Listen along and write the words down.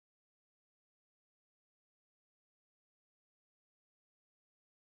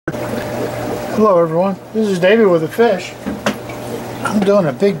Hello everyone, this is David with the fish. I'm doing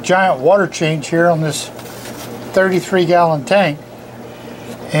a big giant water change here on this 33-gallon tank,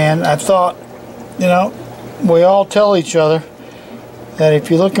 and I thought, you know, we all tell each other that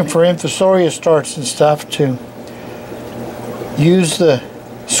if you're looking for infusoria starts and stuff, to use the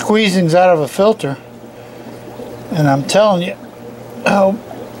squeezings out of a filter. And I'm telling you, oh,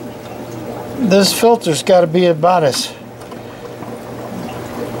 this filter's got to be about as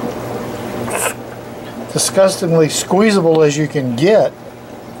disgustingly squeezable as you can get.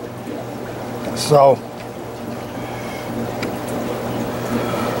 So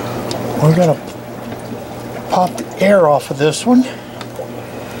we're gonna pop the air off of this one.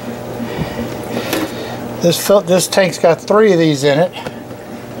 This tank's got 3 of these in it.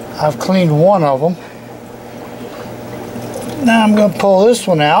 I've cleaned 1 of them. Now I'm gonna pull this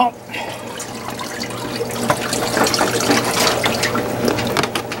one out.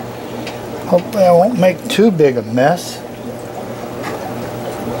 Hopefully I won't make too big a mess.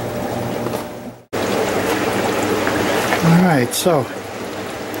 Alright, so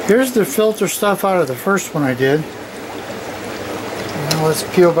here's the filter stuff out of the first one I did. Now let's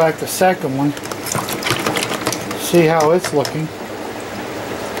peel back the second one. See how it's looking.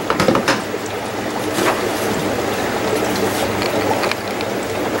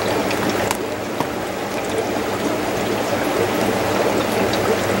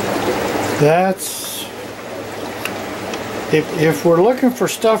 That's, if we're looking for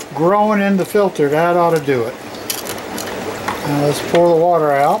stuff growing in the filter, that ought to do it. Now let's pour the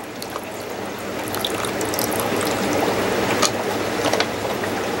water out.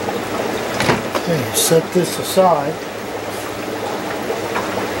 Okay, set this aside.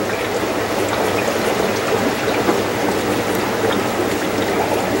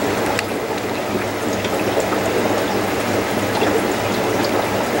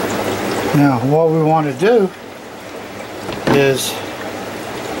 Now what we want to do is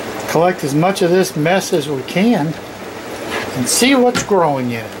collect as much of this mess as we can and see what's growing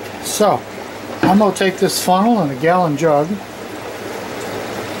in it. So I'm going to take this funnel and a gallon jug,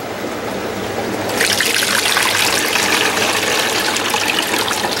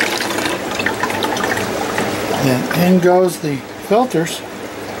 and in goes the filters.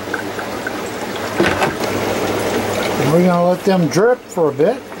 And we're going to let them drip for a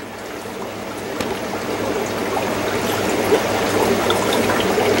bit.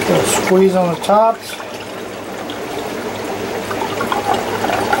 Squeeze on the tops. See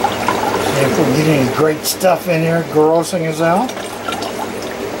if we can get any great stuff in here grossing us out.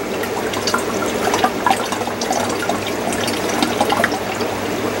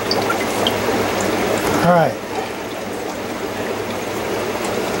 All right.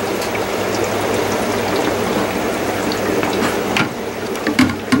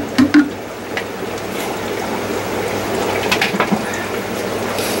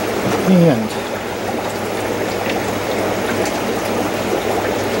 And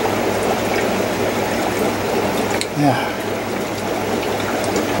yeah,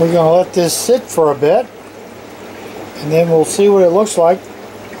 we're going to let this sit for a bit, and then we'll see what it looks like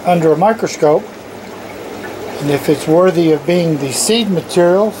under a microscope, and if it's worthy of being the seed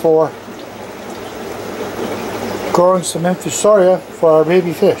material for growing some infusoria for our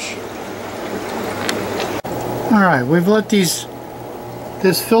baby fish. Alright, we've let this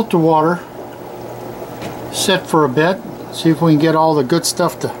filter water sit for a bit. See if we can get all the good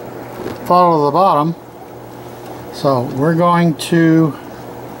stuff to fall to the bottom. So we're going to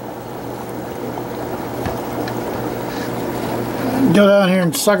go down here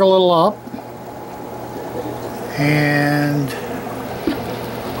and suck a little up, and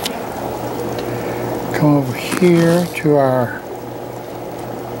come over here to our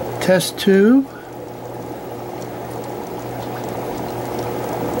test tube.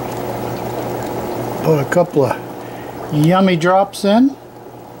 Put a couple of yummy drops in.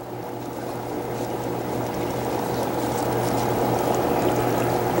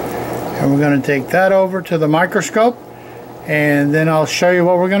 And we're going to take that over to the microscope, and then I'll show you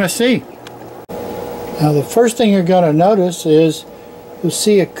what we're going to see. Now the first thing you're going to notice is you'll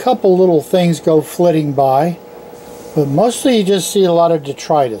see a couple little things go flitting by, but mostly you just see a lot of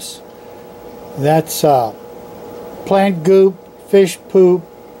detritus. That's plant goop, fish poop,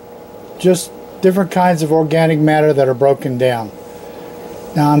 just different kinds of organic matter that are broken down.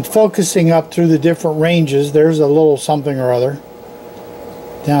 Now I'm focusing up through the different ranges. There's a little something or other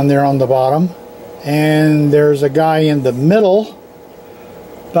down there on the bottom, and there's a guy in the middle,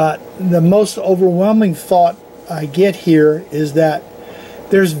 but the most overwhelming thought I get here is that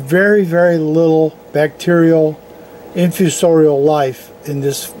there's very, very little bacterial infusorial life in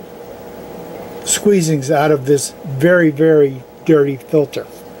this squeezings out of this very, very dirty filter.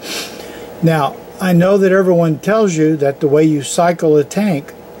 Now, I know that everyone tells you that the way you cycle a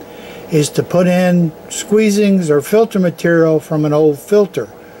tank is to put in squeezings or filter material from an old filter.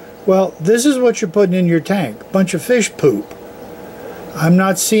 Well, this is what you're putting in your tank, a bunch of fish poop. I'm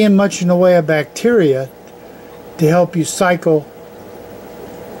not seeing much in the way of bacteria to help you cycle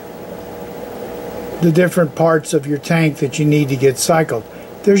the different parts of your tank that you need to get cycled.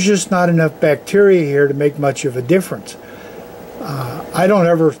 There's just not enough bacteria here to make much of a difference. I don't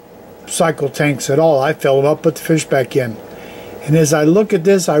ever cycle tanks at all. I fill them up, put the fish back in. And as I look at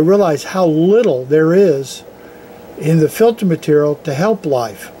this, I realize how little there is in the filter material to help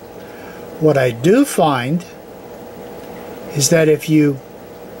life. What I do find is that if you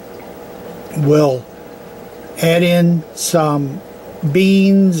will add in some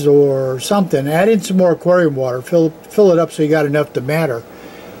beans or something, add in some more aquarium water, fill it up so you got enough to matter.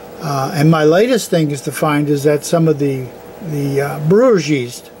 And my latest thing is to find is that some of the brewer's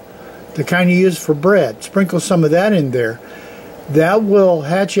yeast, the kind you use for bread, sprinkle some of that in there. That will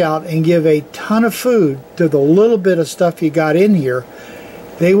hatch out and give a ton of food to the little bit of stuff you got in here.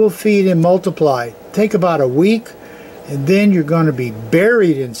 They will feed and multiply. Take about a week, and then you're going to be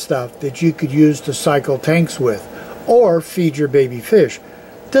buried in stuff that you could use to cycle tanks with, or feed your baby fish.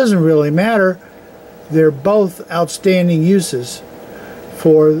 Doesn't really matter. They're both outstanding uses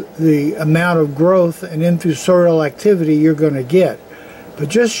for the amount of growth and infusorial activity you're going to get. But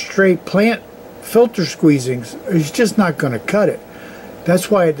just straight plant filter squeezings is just not going to cut it. That's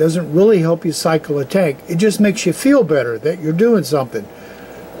why it doesn't really help you cycle a tank. It just makes you feel better that you're doing something.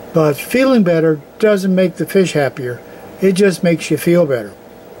 But feeling better doesn't make the fish happier. It just makes you feel better.